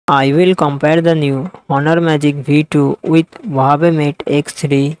I will compare the new Honor Magic V2 with Huawei Mate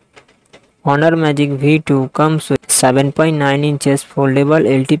X3. Honor Magic V2 comes with 7.9 inches foldable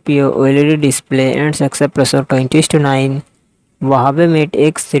LTPO OLED display and success ratio 20:9. Huawei Mate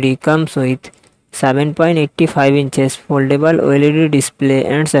X3 comes with 7.85 inches foldable OLED display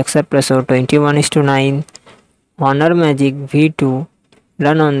and success ratio 21:9. Honor Magic V2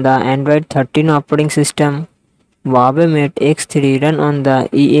 run on the Android 13 operating system. Huawei Mate X3 run on the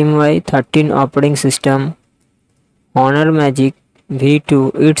EMUI 13 operating system. Honor Magic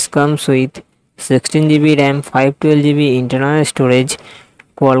V2 it comes with 16GB RAM, 512GB internal storage,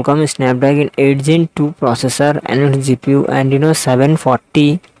 Qualcomm Snapdragon 8 Gen 2 processor and GPU and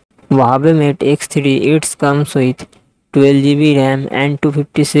 740. Huawei Mate X3 it comes with 12GB RAM and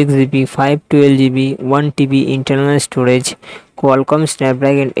 256GB, 512GB, 1TB internal storage, Qualcomm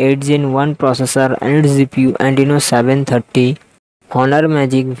Snapdragon 8 Gen 1 processor and GPU and 730. Honor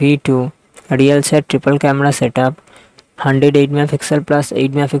Magic V2 real set triple camera setup, 108 megapixel plus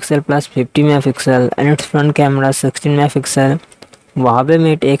 8 megapixel plus 50 megapixel and its front camera 16 megapixel. Huawei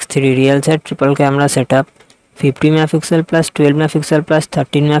Mate X3 real set triple camera setup, 50 megapixel plus 12 megapixel plus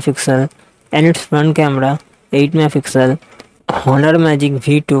 13 megapixel and its front camera 8 megapixel. Honor Magic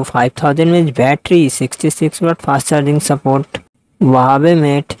V2 5000 mAh battery, 66 watt fast charging support. Huawei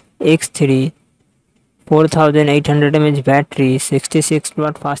Mate X3 4800 mAh battery, 66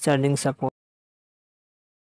 watt fast charging support.